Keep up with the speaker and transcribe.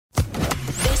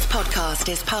podcast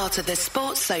is part of the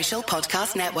Sports Social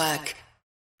Podcast Network.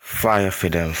 Fire for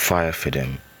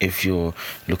them. If you're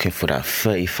looking for that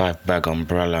 35 bag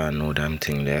umbrella and all damn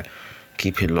thing there,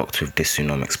 keep it locked with this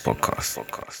Tsunomics podcast.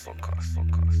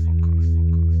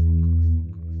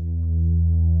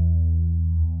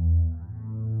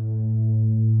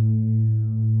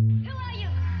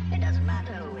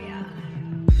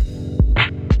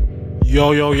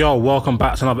 Yo, welcome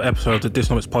back to another episode of the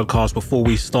Dysnomics podcast. Before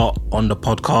we start on the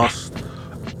podcast,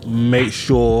 make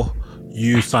sure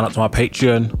you sign up to my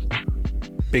Patreon.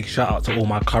 Big shout out to all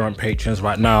my current patrons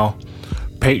right now.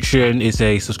 Patreon is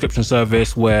a subscription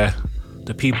service where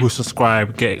the people who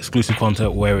subscribe get exclusive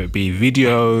content, whether it be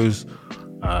videos,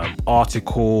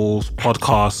 articles,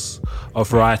 podcasts, a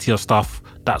variety of stuff.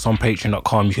 That's on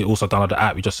patreon.com. You can also download the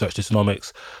app. You just search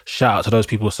Dysnomics. Shout out to those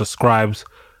people who subscribed.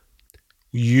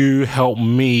 You help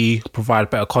me provide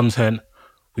better content.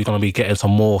 We're going to be getting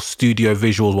some more studio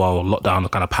visuals while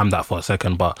lockdown. Kind of pam that for a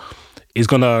second, but it's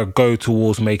going to go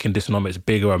towards making Dysnomics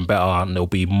bigger and better, and it'll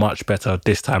be much better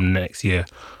this time next year.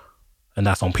 And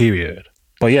that's on period.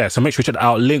 But yeah, so make sure you check it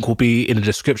out. Link will be in the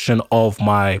description of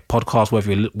my podcast,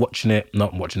 whether you're listen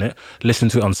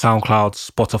to it on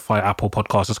SoundCloud, Spotify, Apple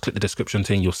Podcasts. Just click the description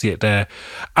thing, you'll see it there.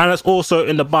 And it's also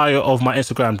in the bio of my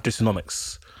Instagram,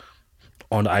 Dysnomics,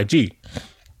 on the IG.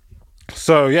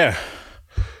 So yeah,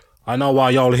 I know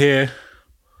why y'all here.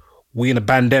 We in a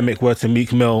pandemic, word to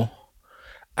Meek Mill.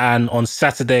 And on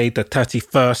Saturday, the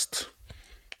 31st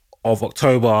of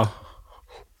October,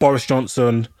 Boris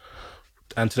Johnson,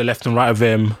 and to the left and right of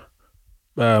him,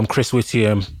 Chris Whitty,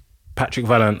 Patrick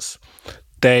Vallance,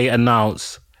 they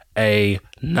announced a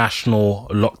national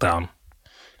lockdown.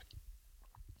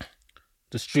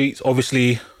 The streets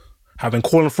obviously have been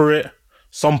calling for it.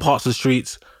 Some parts of the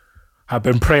streets have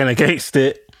been praying against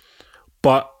it,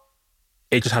 but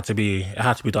it just had to be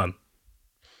done.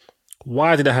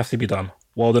 Why did it have to be done?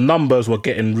 Well, the numbers were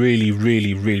getting really,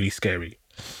 really, really scary.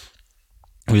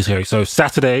 Really scary. So the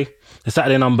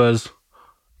Saturday numbers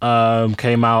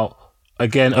came out,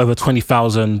 again, over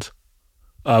 20,000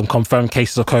 confirmed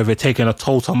cases of COVID, taking a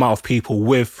total amount of people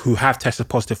who have tested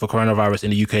positive for coronavirus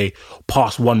in the UK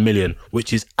past 1 million,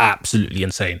 which is absolutely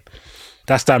insane.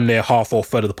 That's damn near half or a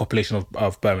third of the population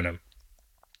of Birmingham.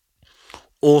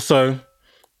 Also,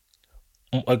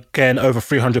 again, over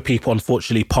 300 people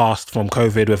unfortunately passed from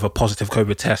COVID with a positive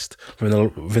COVID test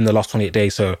within the last 28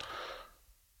 days. So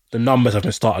the numbers have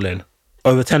been startling.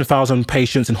 Over 10,000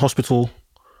 patients in hospital.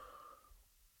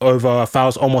 Over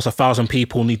almost 1,000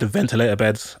 people need the ventilator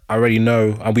beds. We already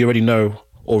know,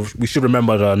 or we should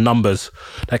remember the numbers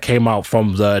that came out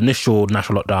from the initial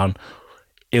national lockdown.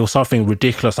 It was something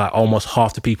ridiculous, like almost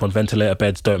half the people on ventilator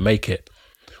beds don't make it,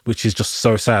 which is just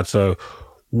so sad. So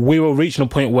we were reaching a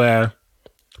point where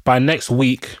by next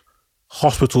week,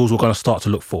 hospitals were going to start to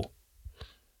look full.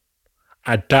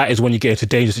 And that is when you get into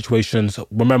dangerous situations.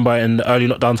 Remember in the early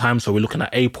lockdown time, so we're looking at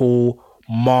April,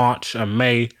 March and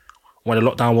May, when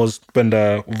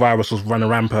the virus was running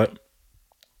rampant,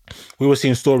 we were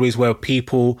seeing stories where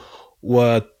people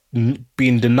were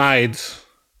being denied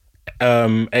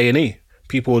A&E.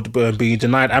 People were being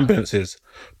denied ambulances.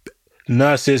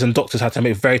 Nurses and doctors had to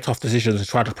make very tough decisions and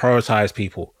try to prioritize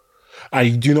people. And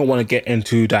you do not want to get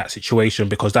into that situation,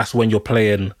 because that's when you're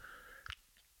playing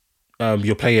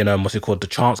the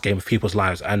chance game of people's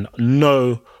lives. And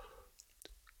no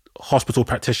hospital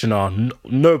practitioner,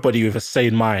 nobody with a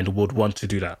sane mind would want to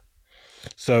do that.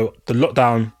 So the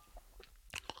lockdown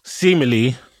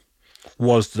seemingly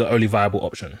was the only viable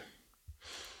option.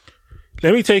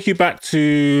 Let me take you back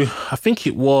to, I think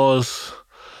it was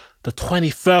the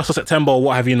 21st of September or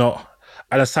what have you not,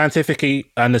 and the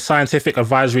Scientific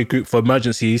Advisory Group for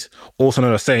Emergencies, also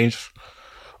known as SAGE,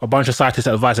 a bunch of scientists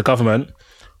that advise the government,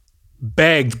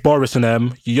 begged Boris and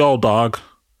them, yo dog,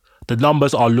 the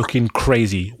numbers are looking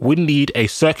crazy. We need a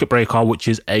circuit breaker, which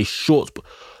is a short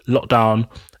lockdown,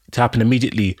 to happen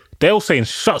immediately. They were saying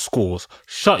shut schools,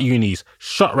 shut unis,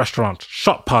 shut restaurants,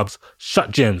 shut pubs, shut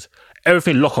gyms,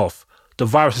 everything lock off. The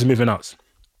virus is moving out.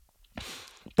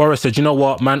 Boris said, you know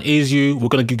what, man, we're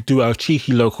going to do a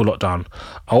cheeky local lockdown.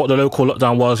 And what the local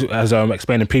lockdown was, as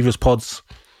explained in previous pods,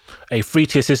 a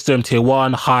 3-tier system, tier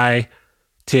 1, high,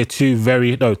 tier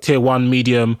 2, tier 1,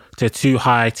 medium, tier 2,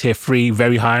 high, tier 3,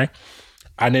 very high.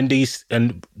 And then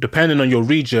and depending on your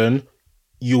region,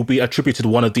 you'll be attributed to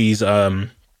one of these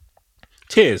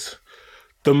tiers.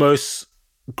 The most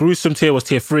gruesome tier was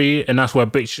tier 3, and that's where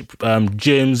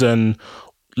gyms and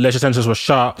leisure centres were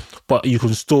shut, but you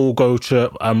can still go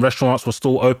to restaurants were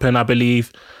still open, I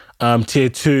believe. Tier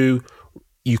 2,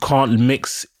 you can't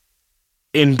mix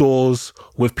indoors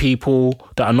with people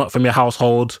that are not from your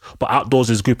household, but outdoors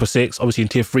is group of 6. Obviously in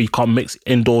tier 3 you can't mix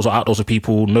indoors or outdoors with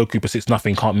people, no group of 6,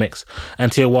 nothing, can't mix.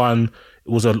 And tier 1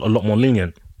 it was a lot more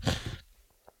lenient.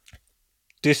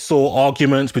 This saw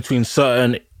arguments between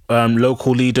certain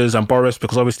local leaders and Boris,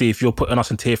 because obviously if you're putting us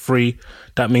in tier 3,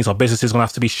 that means our business is going to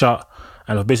have to be shut,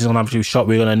 and if business is going to have to be shut,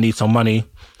 we're going to need some money.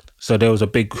 So there was a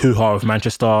big hoo-ha with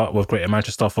Manchester, with Greater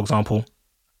Manchester, for example.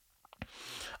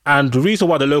 And the reason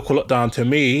why the local lockdown to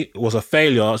me was a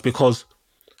failure is because,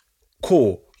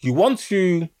 cool, you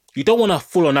don't want a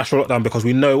full-on national lockdown because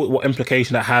we know what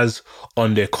implication that has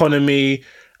on the economy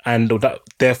and that,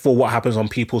 therefore what happens on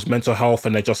people's mental health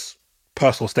and their just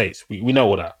personal states. We know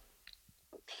all that.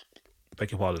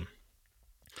 Beg your pardon.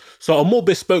 So a more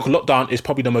bespoke lockdown is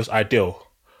probably the most ideal.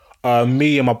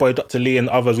 Me and my boy Dr. Lee and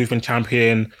others, we've been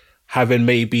championing having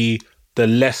maybe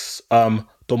the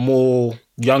more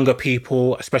younger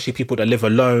people, especially people that live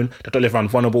alone, that don't live around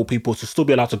vulnerable people, to still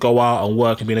be allowed to go out and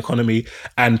work and be in the economy.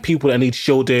 And people that need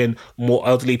shielding, more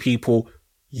elderly people,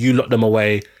 you lock them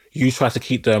away. You try to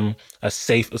keep them as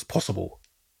safe as possible.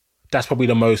 That's probably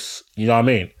the most, you know what I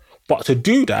mean? But to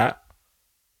do that,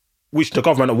 which the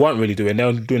government weren't really doing, they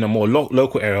were doing a more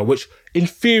local area, which in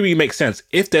theory makes sense.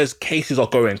 If there's cases are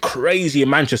going crazy in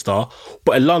Manchester,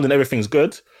 but in London everything's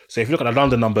good. So if you look at the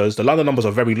London numbers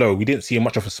are very low. We didn't see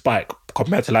much of a spike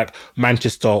compared to like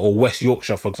Manchester or West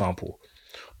Yorkshire, for example.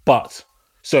 But,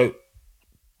 so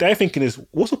their thinking is,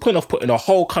 what's the point of putting a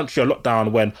whole country on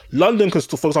lockdown when London can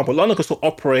still, for example, London can still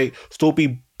operate, still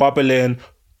be bubbling,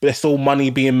 there's still money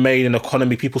being made in the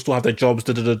economy, people still have their jobs,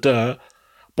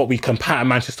 but we can pattern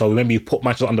Manchester, maybe put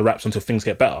Manchester under wraps until things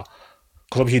get better.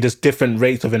 Because obviously there's different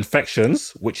rates of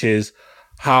infections, which is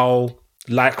how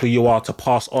likely you are to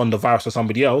pass on the virus to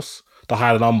somebody else. The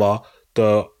higher the number,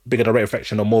 the bigger the rate of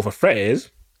infection, the more of a threat it is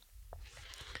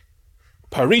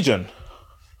per region.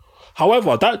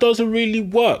 However, that doesn't really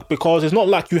work because it's not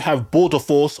like you have border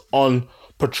force on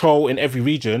patrol in every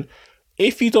region.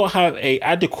 If you don't have an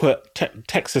adequate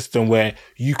tech system where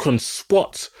you can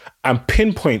spot and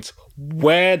pinpoint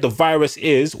where the virus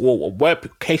is or where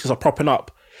cases are propping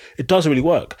up, it doesn't really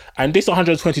work. And this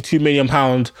 £122 million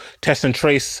test and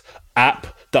trace app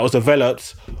that was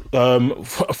developed and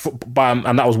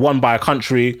that was won by a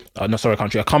company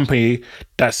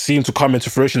that seemed to come into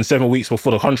fruition 7 weeks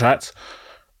before the contract,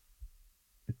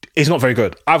 is not very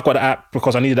good. I've got the app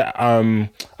because I needed it.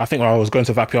 I think when I was going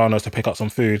to Vapiano's to pick up some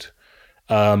food,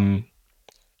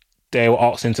 they were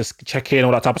asking to check in,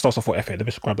 all that type of stuff. So I thought, F it, let me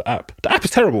just grab the app. The app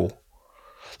is terrible.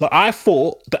 Like, I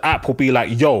thought the app would be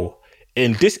like, yo,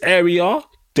 in this area,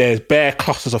 there's bare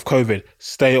clusters of COVID,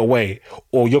 stay away.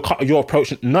 Or you're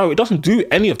approaching. No, it doesn't do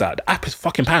any of that. The app is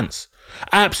fucking pants.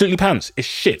 Absolutely pants. It's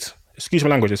shit. Excuse my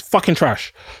language. It's fucking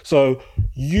trash. So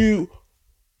you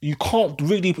can't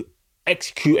really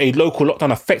execute a local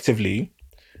lockdown effectively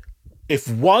if,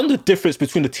 one, the difference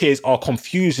between the tiers are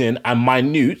confusing and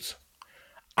minute,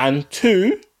 and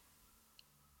two,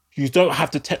 you don't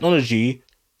have the technology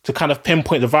to kind of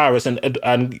pinpoint the virus and kind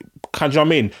of, you know what I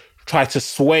mean, try to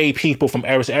sway people from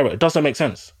area to area. It doesn't make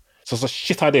sense. So it's a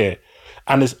shit idea.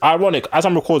 And it's ironic, as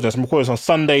I'm recording this on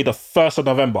Sunday, the 1st of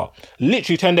November.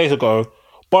 Literally 10 days ago,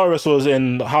 Boris was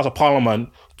in the House of Parliament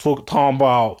talking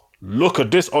about, look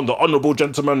at this, on the honourable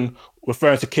gentleman,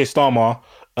 referring to Keir Starmer,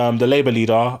 the Labour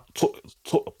leader,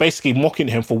 basically mocking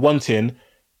him for wanting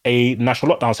a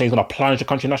national lockdown, saying he's going to plunge the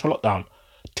country in national lockdown.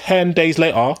 10 days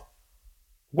later,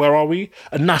 where are we?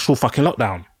 A national fucking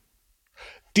lockdown.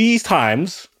 These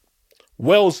times,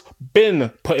 Wales been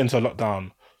put into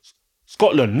lockdown.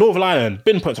 Scotland, Northern Ireland,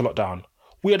 been put into lockdown.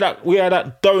 We had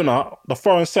that donut, the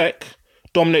foreign sec,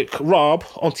 Dominic Raab,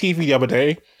 on TV the other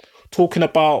day, talking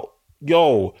about,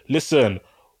 yo, listen,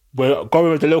 we're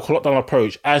going with the local lockdown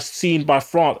approach as seen by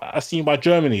France, as seen by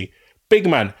Germany. Big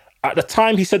man, at the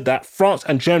time he said that, France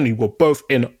and Germany were both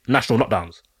in national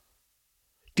lockdowns.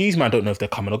 These men don't know if they're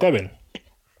coming or going.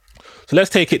 So let's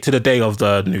take it to the day of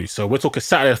the news. So we're talking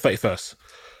Saturday the 31st.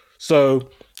 So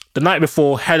the night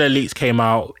before, hella leaks came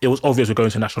out. It was obvious we're going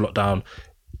to national lockdown.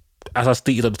 As I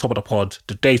stated at the top of the pod,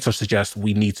 the data suggests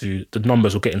the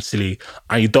numbers are getting silly,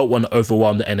 and you don't want to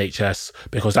overwhelm the NHS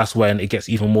because that's when it gets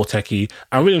even more techie.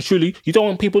 And really and truly, you don't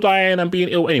want people dying and being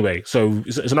ill anyway. So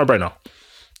it's a no-brainer.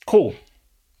 Cool.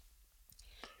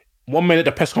 1 minute,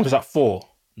 the press conference at 4.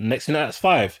 Next minute, that's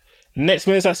 5. Next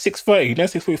minute, at 6:30. Then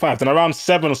 6:45. Then around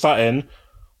 7 or something,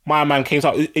 my man came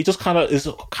out. It just kind of is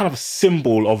kind of a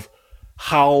symbol of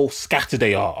how scattered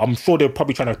they are. I'm sure they're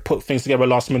probably trying to put things together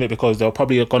last minute because they're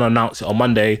probably going to announce it on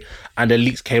Monday and the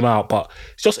leaks came out, but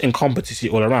it's just incompetency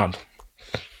all around.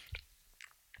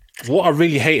 What I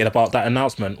really hated about that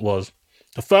announcement was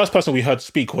The first person we heard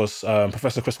speak was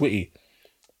Professor Chris Whitty.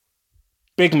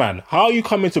 Big man, how are you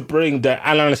coming to bring the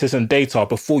analysis and data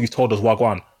before you told us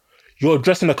Wagwan? You're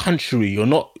addressing the country. You're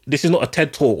not. This is not a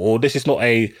TED talk, or this is not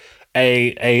a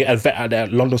vet at the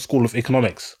London School of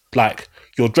Economics. Like,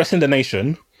 you're addressing the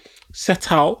nation.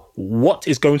 Set out what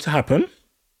is going to happen,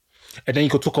 and then you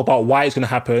could talk about why it's going to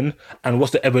happen and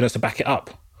what's the evidence to back it up.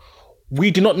 We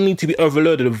do not need to be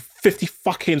overloaded with 50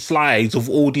 fucking slides of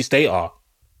all this data.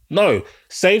 No,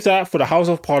 save that for the House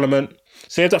of Parliament.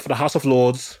 Save that for the House of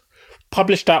Lords.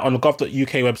 Publish that on the gov.uk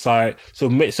website.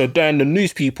 So then the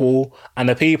news people and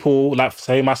the people like,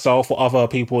 say, myself or other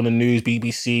people in the news,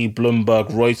 BBC, Bloomberg,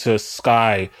 Reuters,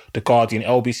 Sky, The Guardian,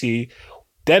 LBC,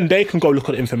 then they can go look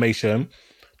at the information,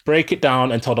 break it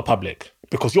down and tell the public.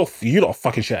 Because you lot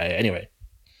fucking shit at it anyway.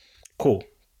 Cool.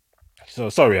 So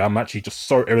sorry, I'm actually just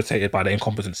so irritated by the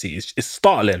incompetency. It's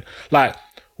startling. Like,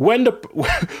 when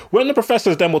the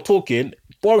professors then were talking,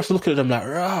 Boris was looking at them like,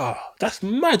 rah, that's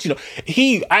mad, you know.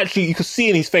 He actually, you could see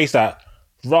in his face that,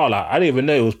 rah, like, I didn't even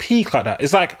know it was peak like that.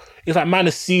 It's like man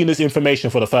is seeing this information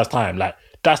for the first time. Like,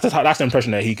 that's the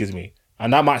impression that he gives me.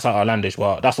 And that might sound outlandish,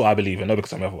 but that's what I believe in, nobody can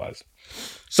tell me otherwise.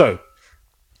 So,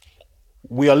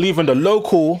 we are leaving the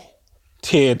local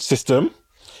tiered system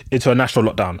into a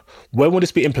national lockdown. When will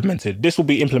this be implemented? This will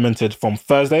be implemented from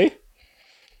Thursday.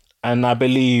 And I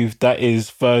believe that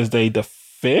is Thursday the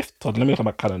 5th. Let me look at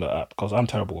my calendar app because I'm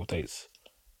terrible with dates.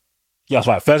 Yeah, that's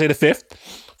right. Thursday the 5th.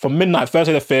 From midnight,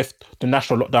 Thursday the 5th, the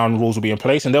national lockdown rules will be in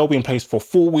place. And they'll be in place for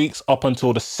 4 weeks up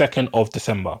until the 2nd of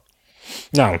December.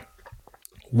 Now,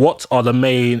 what are the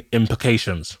main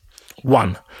implications?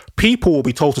 1, people will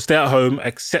be told to stay at home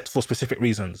except for specific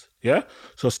reasons. Yeah?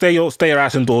 So stay your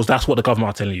ass indoors. That's what the government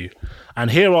are telling you. And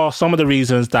here are some of the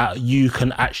reasons that you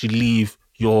can actually leave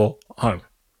your home.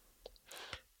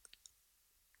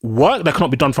 Work that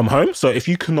cannot be done from home. So if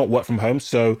you cannot work from home,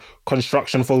 so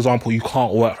construction, for example, you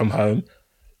can't work from home,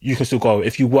 you can still go.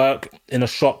 If you work in a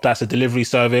shop that's a delivery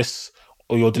service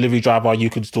or you're a delivery driver,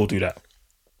 you can still do that.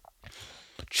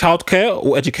 Childcare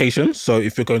or education. So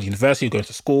if you're going to university, you're going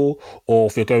to school, or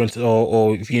if you're going to,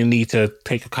 or if you need to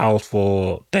take your cows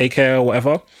for daycare or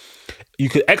whatever, you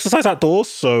could exercise outdoors.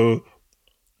 So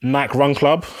Nike Run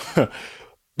Club.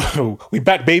 We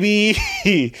back, baby.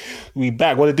 We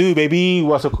back. What to do, baby?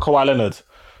 What's a Kawhi Leonard?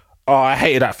 Oh, I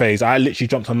hated that phase. I literally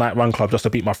jumped on Nike Run Club just to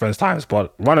beat my friends' times.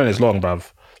 But running is long,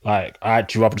 bruv. Like, I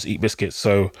actually rather just eat biscuits.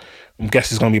 So I guess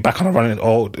it's going to be back on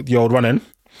the old running.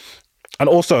 And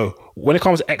also, when it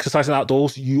comes to exercising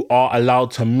outdoors, you are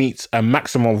allowed to meet a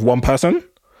maximum of one person.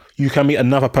 You can meet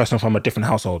another person from a different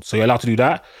household. So you're allowed to do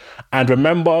that. And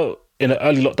remember, in the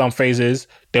early lockdown phases,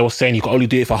 they were saying you can only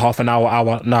do it for half an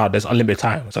hour. Now there's unlimited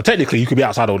time. So technically, you could be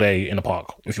outside all day in the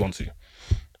park if you want to.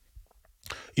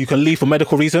 You can leave for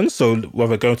medical reasons. So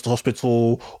whether going to the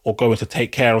hospital or going to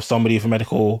take care of somebody with a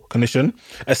medical condition.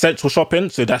 Essential shopping.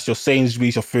 So that's your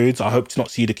Sainsbury's, your foods. I hope to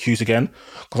not see the queues again.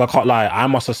 Because I can't lie, I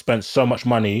must have spent so much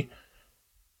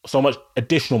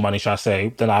additional money, should I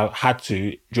say, than I had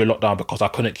to during lockdown because I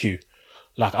couldn't queue.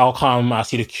 Like, I'll come, I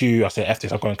see the queue, I say, F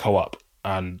this, I'm going Co-op.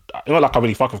 And it's not like I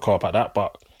really fuck with Co-op at that,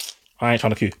 but I ain't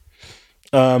trying to queue.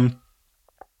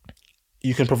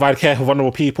 You can provide care for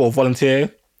vulnerable people or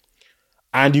volunteer.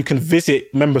 And you can visit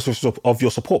members of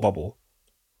your support bubble.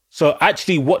 So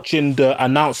actually watching the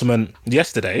announcement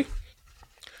yesterday,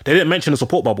 they didn't mention the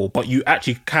support bubble, but you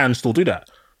actually can still do that.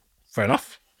 Fair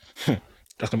enough. That's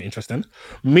going to be interesting.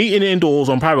 Meeting indoors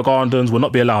on private gardens will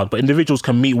not be allowed, but individuals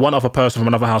can meet one other person from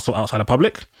another household outside the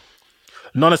public.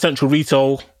 Non-essential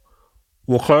retail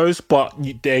will close, but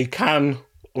they can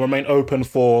remain open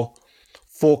for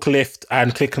forklift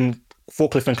and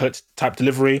collect type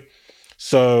delivery.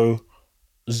 So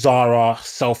Zara,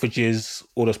 Selfridges,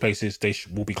 all those places, they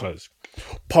will be closed.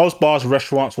 Pubs, bars,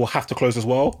 restaurants will have to close as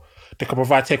well. They can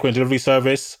provide takeaway and delivery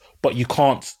service, but you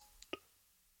can't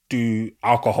do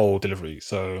alcohol delivery.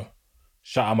 So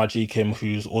shout out my G Kim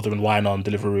who's ordering wine on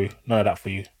delivery. None of that for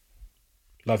you.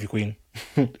 Love you, Queen.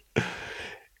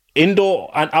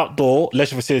 Indoor and outdoor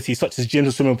leisure facilities such as gyms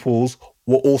and swimming pools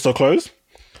will also close,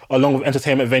 along with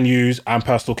entertainment venues and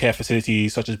personal care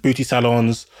facilities such as beauty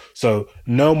salons. So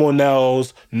no more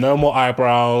nails, no more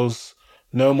eyebrows,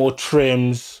 no more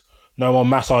trims, no more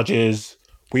massages.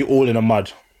 We all in the mud.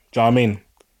 Do you know what I mean?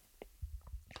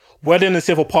 Wedding and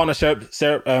civil partnership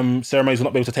ceremonies will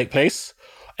not be able to take place,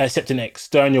 except in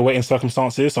extenuating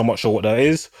circumstances. So I'm not sure what that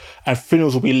is. And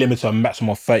funerals will be limited to a maximum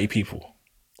of 30 people.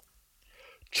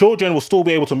 Children will still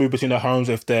be able to move between their homes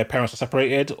if their parents are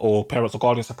separated or parents or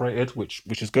guardians separated, which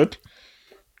is good.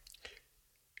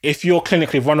 If you're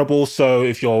clinically vulnerable, so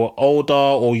if you're older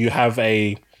or you have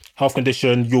a health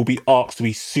condition, you'll be asked to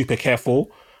be super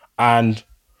careful, and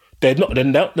they're not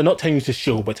telling you to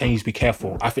shield, but telling you to be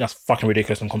careful. I think that's fucking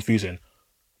ridiculous and confusing.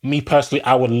 Me personally,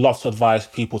 I would love to advise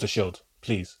people to shield.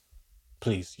 Please.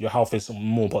 Your health is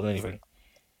more important than anything.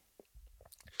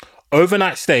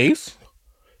 Overnight stays,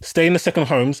 stay in the second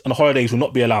homes, and holidays will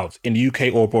not be allowed in the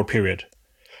UK or abroad, period.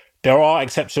 There are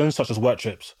exceptions, such as work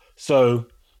trips. So,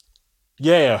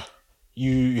 yeah,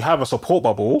 you have a support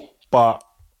bubble, but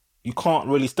you can't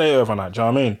really stay overnight. Do you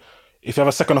know what I mean? If you have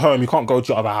a second home, you can't go to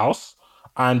your other house,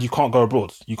 and you can't go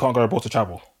abroad. You can't go abroad to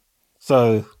travel.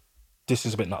 So, this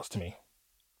is a bit nuts to me.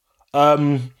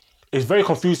 It's very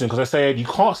confusing because they say you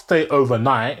can't stay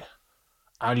overnight,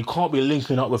 and you can't be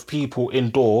linking up with people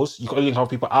indoors. You got to link up with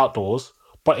people outdoors.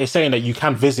 But it's saying that you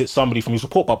can visit somebody from your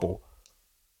support bubble.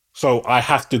 So I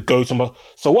have to go to my...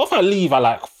 So what if I leave at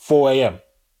like 4 a.m? Do you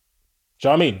know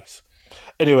what I mean?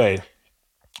 Anyway,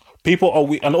 people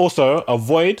are... And also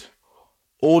avoid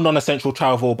all non-essential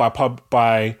travel by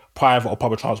private or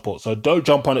public transport. So don't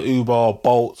jump on an Uber or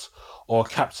Bolt or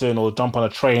Captain or jump on a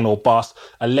train or bus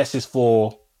unless it's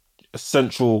for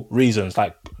essential reasons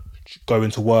like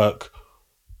going to work,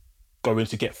 going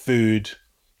to get food.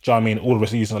 Do you know what I mean? All the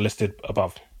reasons are listed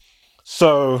above.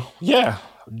 So, yeah,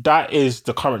 that is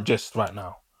the current gist right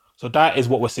now. So that is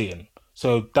what we're seeing.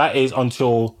 So that is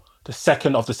until the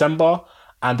 2nd of December.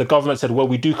 And the government said, well,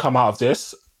 we do come out of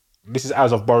this. This is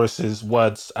as of Boris's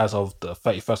words as of the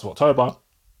 31st of October.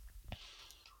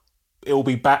 It will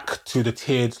be back to the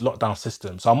tiered lockdown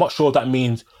system. So I'm not sure if that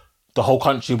means the whole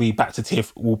country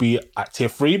will be at tier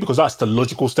 3, because that's the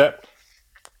logical step.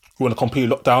 We want to complete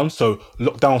lockdown, so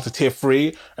lockdown to tier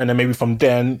 3, and then maybe from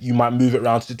then you might move it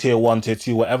around to tier 1, tier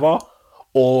 2, whatever,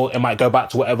 or it might go back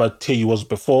to whatever tier you was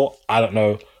before. I don't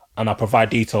know, and I'll provide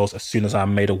details as soon as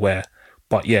I'm made aware.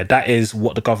 But yeah, that is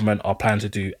what the government are planning to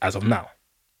do as of now.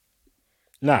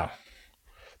 Now,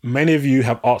 many of you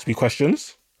have asked me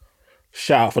questions.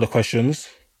 Shout out for the questions.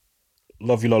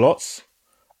 Love you lots.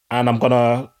 And I'm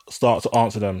gonna start to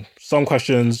answer them. Some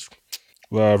questions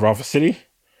were rather silly.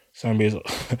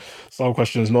 Some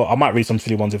questions, no, I might read some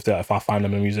silly ones if I find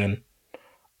them amusing.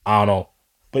 I don't know.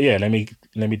 But yeah, let me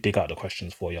dig out the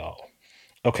questions for y'all.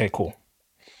 Okay, cool.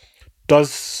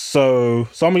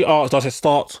 Somebody asked, does it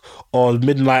start on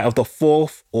midnight of the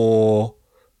 4th or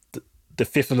the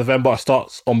 5th of November? It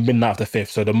starts on midnight of the 5th.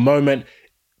 So the moment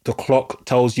the clock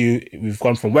tells you we've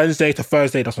gone from Wednesday to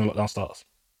Thursday, that's when lockdown starts.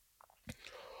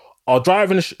 Are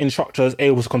driving instructors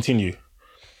able to continue?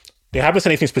 They haven't said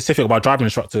anything specific about driving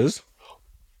instructors,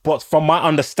 but from my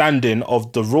understanding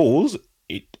of the rules,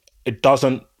 it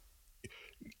doesn't...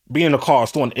 Being in a car is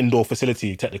still an indoor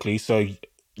facility, technically, so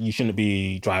you shouldn't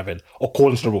be driving,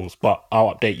 according to the rules, but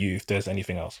I'll update you if there's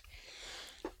anything else.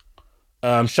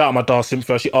 Shout out my dog,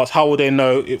 Cynthia. She asked, how will they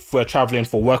know if we're travelling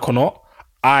for work or not?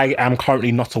 I am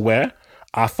currently not aware.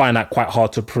 I find that quite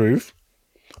hard to prove,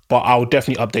 but I'll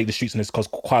definitely update the streets on this because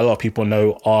quite a lot of people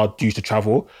know are due to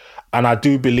travel. And I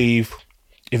do believe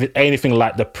if it's anything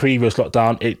like the previous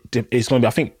lockdown, it's going to be,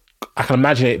 I think, I can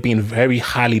imagine it being very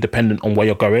highly dependent on where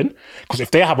you're going. Because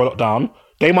if they have a lockdown,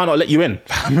 they might not let you in.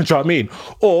 Do you know what I mean?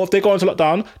 Or if they go into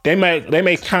lockdown, they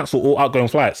may cancel all outgoing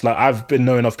flights. Like I've been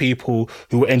knowing of people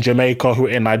who were in Jamaica, who were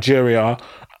in Nigeria,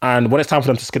 and when it's time for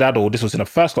them to skedaddle, this was in the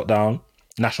first lockdown,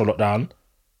 national lockdown,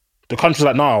 the country's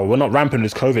like, no, we're not ramping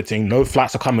this COVID thing. No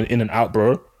flights are coming in and out,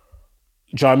 bro. Do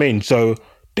you know what I mean? So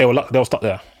they'll stop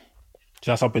there. So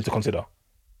that's something to consider.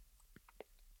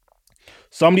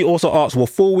 Somebody also asked, will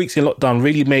 4 weeks in lockdown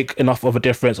really make enough of a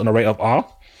difference on the rate of R?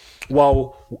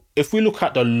 Well, if we look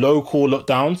at the local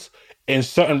lockdowns, in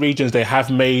certain regions, they have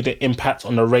made an impact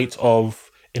on the rate of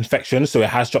infection, so it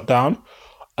has dropped down.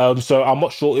 So I'm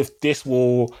not sure if this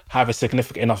will have a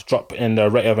significant enough drop in the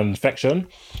rate of infection,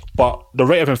 but the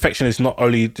rate of infection is not the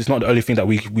only thing that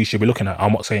we should be looking at.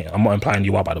 I'm not implying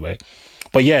you are, by the way.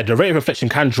 But yeah, the rate of infection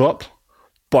can drop,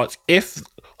 but if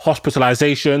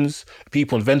hospitalizations,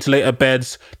 people in ventilator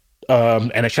beds,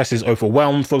 NHS is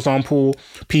overwhelmed, for example,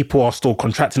 people are still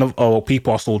contracting or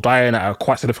people are still dying at a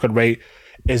quite significant rate,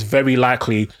 it's very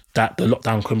likely that the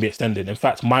lockdown can be extended. In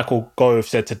fact, Michael Gove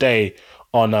said today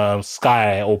on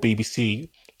Sky or BBC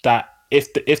that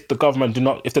if the government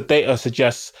if the data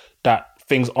suggests that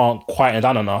things aren't quieting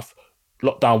down enough,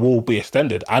 lockdown will be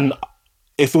extended. And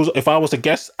if I was to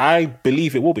guess, I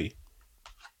believe it will be.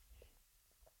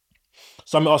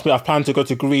 Somebody asked me, I've planned to go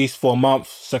to Greece for a month,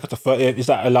 2nd to 30th. Is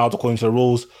that allowed according to the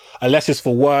rules? Unless it's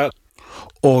for work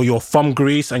or you're from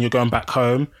Greece and you're going back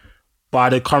home. By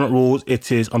the current rules,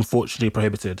 it is unfortunately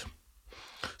prohibited.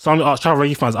 Somebody asked, travel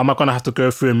refunds, am I going to have to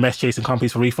go through and mess chasing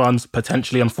companies for refunds?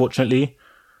 Potentially, unfortunately.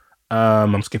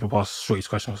 I'm skipping past Shorty's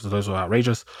questions because those were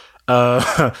outrageous.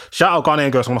 Shout out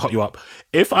Ghanaian Girls, I'm gonna hot you up.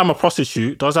 If I'm a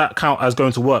prostitute, does that count as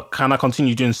going to work? Can I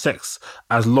continue doing sex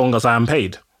as long as I am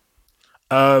paid?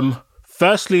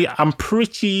 Firstly, I'm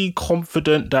pretty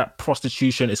confident that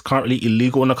prostitution is currently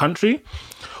illegal in the country.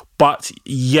 But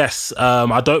yes,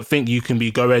 I don't think you can be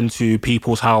going to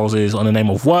people's houses on the name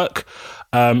of work.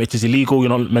 It is illegal.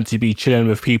 You're not meant to be chilling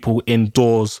with people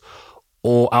indoors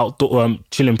or outdoor,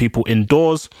 chilling people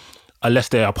indoors unless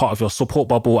they are part of your support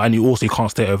bubble, and you also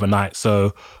can't stay overnight.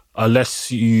 So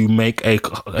unless you make a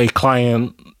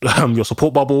client your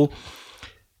support bubble,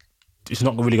 it's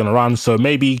not really going to run. So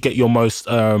maybe get your most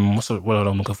what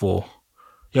I'm looking for,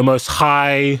 your most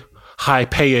high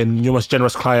paying, your most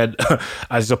generous client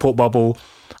as a support bubble.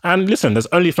 And listen, there's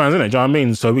OnlyFans in it, do you know what I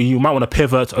mean? So you might want to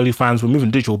pivot to OnlyFans. We're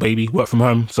moving digital, baby, work from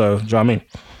home. So do you know what I mean?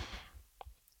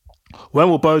 When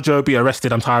will Bojo be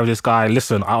arrested? I'm tired of this guy.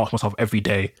 Listen, I ask myself every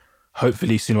day,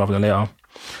 hopefully sooner rather than later.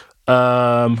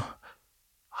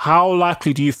 How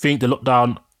likely do you think the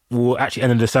lockdown will actually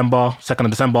end in December, 2nd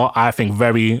of December? I think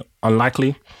very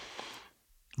unlikely.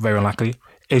 Very unlikely.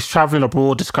 Is traveling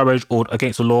abroad discouraged or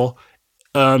against the law?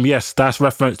 Yes, that's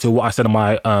reference to what I said in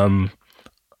my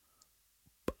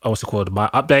my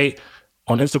update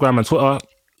on Instagram and Twitter.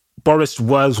 Boris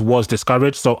was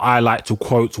discouraged, so I like to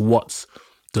quote what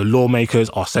the lawmakers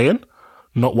are saying,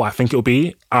 not what I think it'll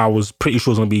be. I was pretty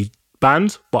sure it's going to be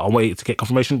banned, but I'm waiting to get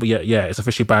confirmation. But yeah, it's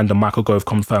officially banned, and Michael Gove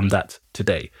confirmed that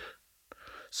today.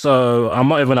 So I'm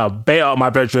not even going to bait out my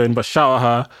brethren, but shout at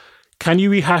her. Can you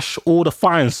rehash all the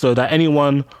fines so that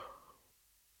anyone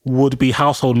would be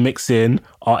household mixing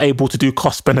are able to do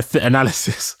cost-benefit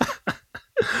analysis?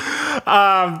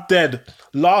 I'm dead.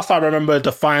 Last I remember,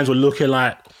 the fines were looking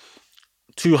like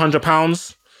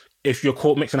 £200 if you're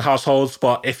caught mixing households,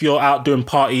 but if you're out doing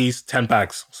parties, 10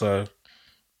 bags. So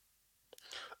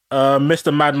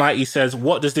Mr. Mad 90 says,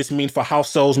 what does this mean for house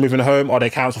sales moving home? Are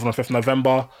they cancelled from the 5th of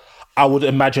November? I would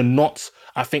imagine not.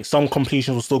 I think some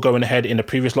completions were still going ahead in the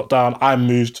previous lockdown. I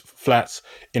moved flats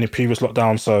in the previous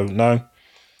lockdown, so no.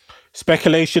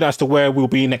 Speculation as to where we'll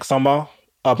be next summer.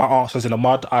 My answer's in the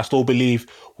mud. I still believe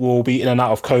we'll be in and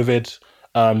out of COVID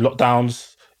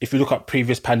lockdowns. If you look at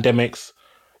previous pandemics,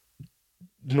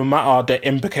 no matter the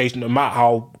implication, no matter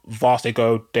how vast they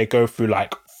go through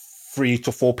like 3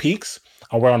 to 4 peaks,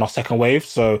 and we're on our second wave.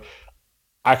 So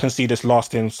I can see this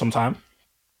lasting some time.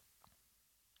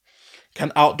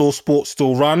 Can outdoor sports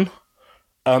still run?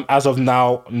 As of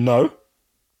now, no.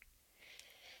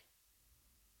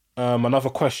 Another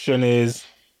question is,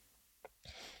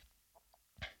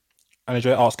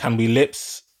 Andre asks, can we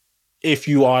lips? If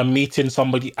you are meeting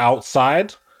somebody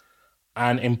outside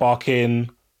and embarking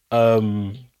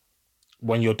when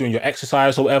you're doing your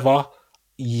exercise or whatever,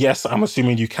 yes, I'm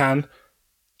assuming you can.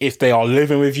 If they are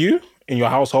living with you in your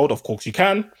household, of course you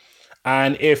can.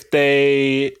 And if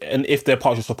they're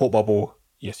part of your support bubble,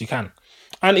 yes, you can.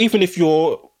 And even if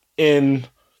you're in,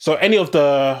 so any of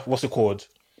the,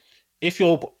 if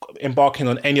you're embarking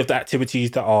on any of the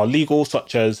activities that are legal,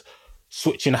 such as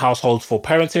switching households for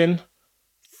parenting,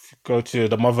 go to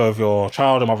the mother of your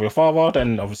child, the mother of your father,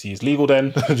 then obviously it's legal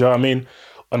then, do you know what I mean?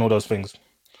 And all those things.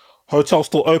 Hotels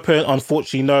still open,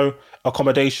 unfortunately no.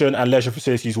 Accommodation and leisure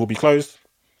facilities will be closed.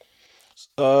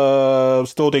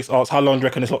 Still Dix asks, how long do you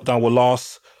reckon this lockdown will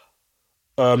last?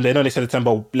 They know they said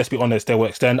September, let's be honest, they will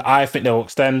extend. I think they will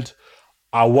extend.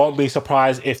 I won't be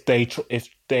surprised if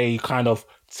they kind of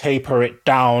taper it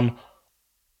down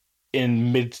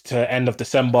in mid to end of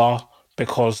December,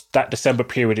 because that December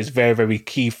period is very, very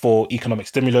key for economic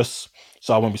stimulus.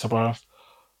 So I won't be surprised.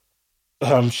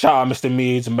 Shout out Mr.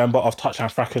 Meads, a member of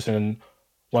Touchline Fracas and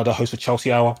one of the hosts of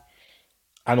Chelsea Hour,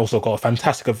 and also got a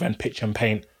fantastic event, Pitch and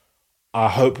Paint. I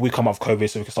hope we come off COVID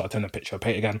so we can start attending Pitch and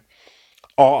Paint again.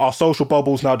 Are our social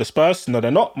bubbles now dispersed? No,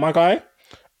 they're not, my guy.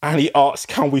 And he asks,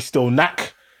 can we still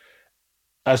knack?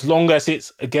 As long as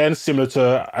it's, again, similar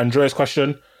to Andrea's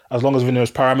question, as long as within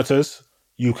those parameters,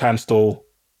 you can still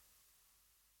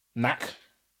knack.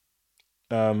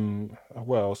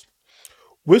 What else?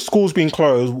 With schools being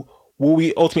closed, will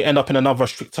we ultimately end up in another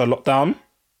stricter lockdown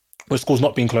with schools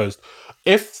not being closed?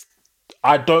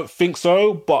 I don't think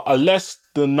so, but unless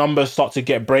the numbers start to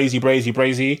get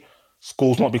brazy,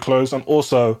 schools not be closed. And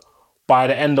also, by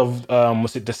the end of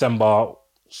December,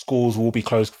 schools will be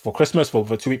closed for Christmas for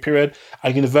a 2-week period,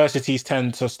 and universities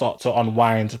tend to start to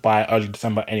unwind by early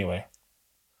December anyway.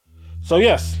 So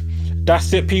yes,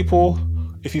 that's it, people.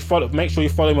 If you follow, make sure you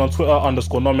follow me on Twitter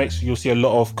 _nomics. You'll see a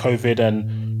lot of COVID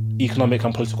and economic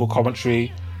and political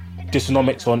commentary.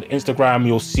 Dysonomics on Instagram.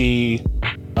 You'll see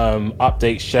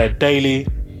updates shared daily.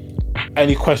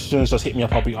 Any questions, just hit me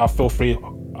up. I'll feel free.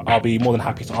 I'll be more than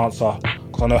happy to answer,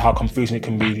 because I know how confusing it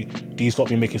can be. Do you stop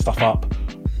me making stuff up?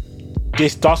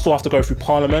 This does still have to go through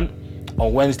Parliament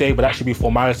on Wednesday, but that should be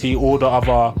formality. All the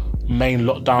other main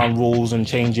lockdown rules and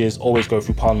changes always go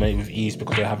through Parliament with ease,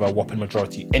 because they have a whopping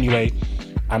majority anyway.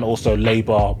 And also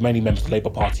Labour, many members of the Labour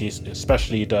Party,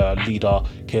 especially the leader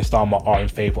Keir Starmer, are in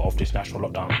favour of this national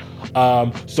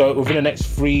lockdown. So within the next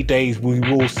 3 days, we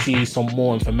will see some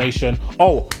more information.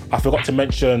 Oh, I forgot to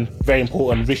mention, very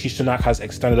important, Rishi Sunak has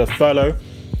extended a furlough.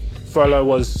 Furlough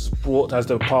was brought as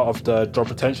the part of the job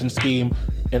retention scheme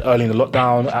early in the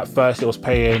lockdown. At first, it was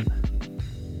paying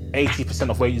 80%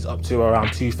 of wages up to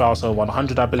around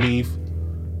 2,100, I believe.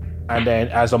 And then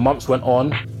as the months went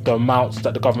on, the amounts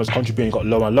that the government was contributing got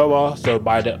lower and lower. So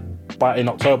in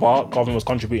October, government was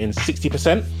contributing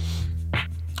 60%.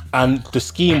 And the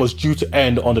scheme was due to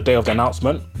end on the day of the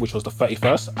announcement, which was the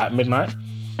 31st at midnight.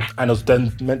 And it was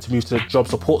then meant to move to the job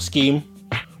support scheme,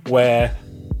 where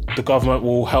the government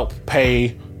will help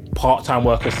pay part-time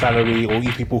workers' salary, or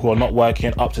even people who are not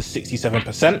working, up to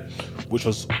 67%, which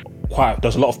was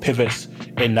there's a lot of pivots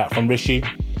in that from Rishi.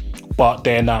 But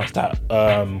they announced that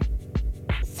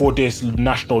for this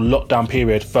national lockdown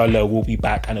period, furlough will be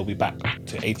back, and it'll be back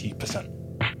to 80%.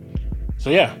 So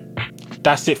yeah,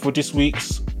 that's it for this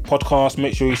week's podcast.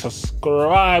 Make sure you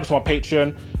subscribe to my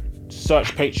Patreon.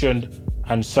 Search Patreon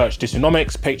and search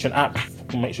Dysonomics Patreon app.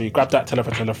 Make sure you grab that, tell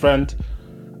a friend.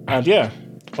 And yeah,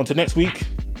 on to next week.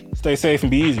 Stay safe and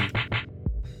be easy.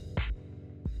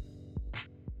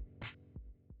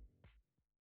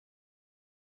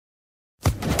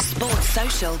 Sports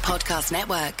Social Podcast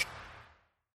Network.